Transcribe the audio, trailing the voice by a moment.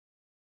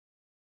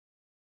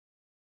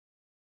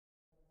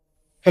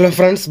Hello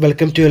friends,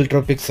 welcome to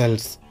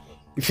Electropixels.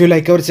 If you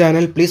like our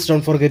channel, please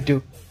don't forget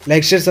to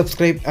like, share,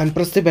 subscribe and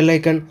press the bell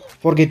icon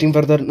for getting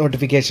further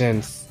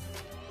notifications.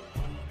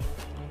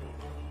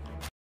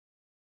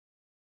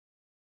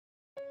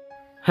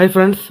 Hi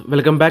friends,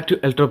 welcome back to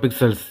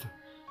Electropixels.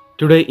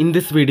 Today in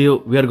this video,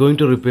 we are going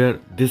to repair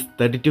this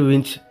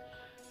 32-inch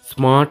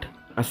smart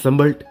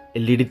assembled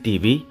LED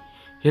TV.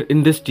 Here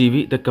in this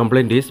TV, the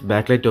complaint is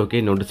backlight okay,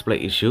 no display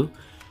issue.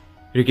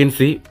 You can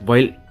see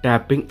while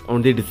tapping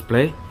on the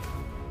display,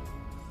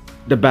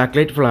 the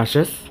backlight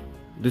flashes.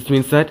 This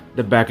means that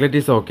the backlight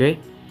is okay.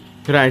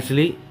 Here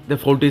actually the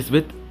fault is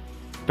with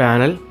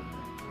panel.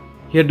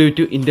 Here due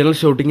to internal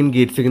shorting in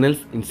gate signals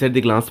inside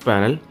the glass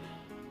panel,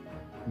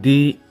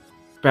 the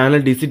panel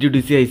DC to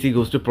DC IC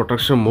goes to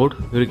protection mode.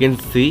 Here you can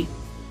see,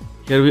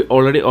 here we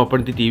already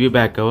opened the TV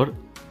back cover.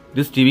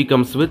 This TV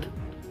comes with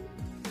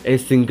a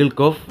single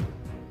COF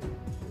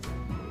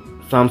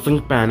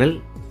Samsung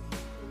panel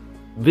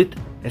with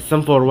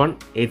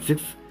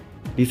SM4186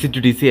 DC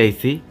to DC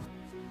IC.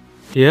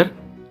 Here,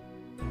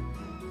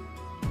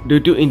 due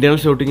to internal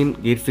shorting in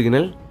gate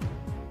signal,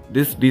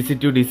 this DC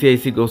to DC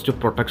IC goes to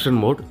protection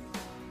mode,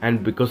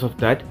 and because of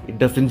that, it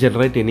doesn't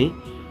generate any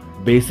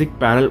basic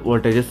panel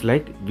voltages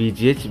like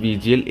VGH,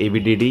 VGL,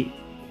 AVDD,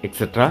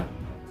 etc.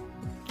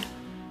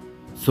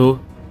 So,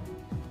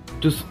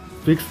 to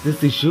fix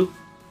this issue,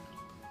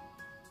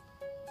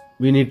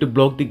 we need to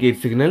block the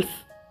gate signals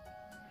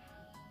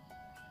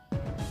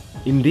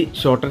in the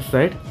shorter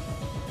side.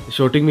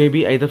 Shorting may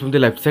be either from the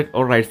left side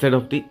or right side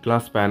of the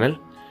glass panel.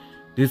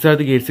 These are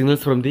the gate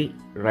signals from the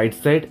right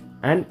side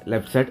and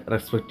left side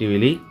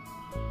respectively.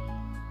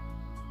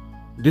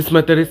 This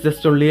method is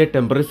just only a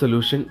temporary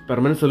solution.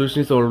 Permanent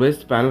solution is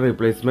always panel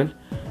replacement,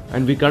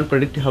 and we can't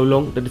predict how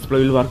long the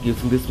display will work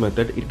using this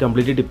method. It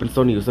completely depends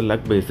on user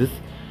luck basis,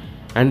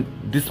 and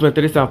this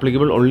method is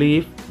applicable only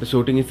if the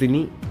shorting is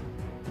in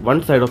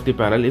one side of the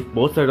panel. If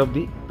both sides of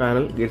the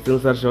panel gate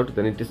signals are short,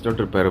 then it is not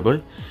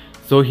repairable.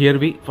 So here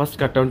we first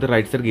cut down the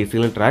right side gate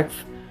signal tracks.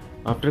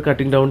 After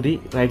cutting down the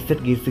right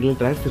side gate signal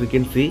tracks, you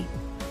can see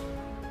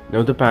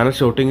now the panel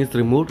shorting is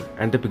removed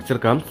and the picture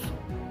comes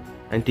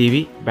and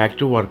TV back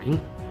to working.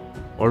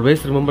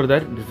 Always remember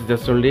that this is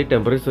just only a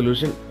temporary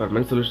solution.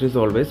 Permanent solution is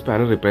always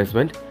panel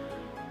replacement.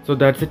 So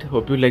that's it.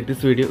 Hope you like this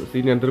video. See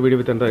you in another video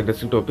with another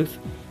interesting topics.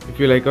 If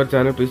you like our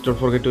channel, please don't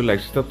forget to like,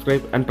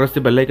 subscribe and press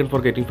the bell icon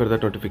for getting further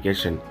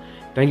notification.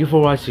 Thank you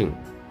for watching.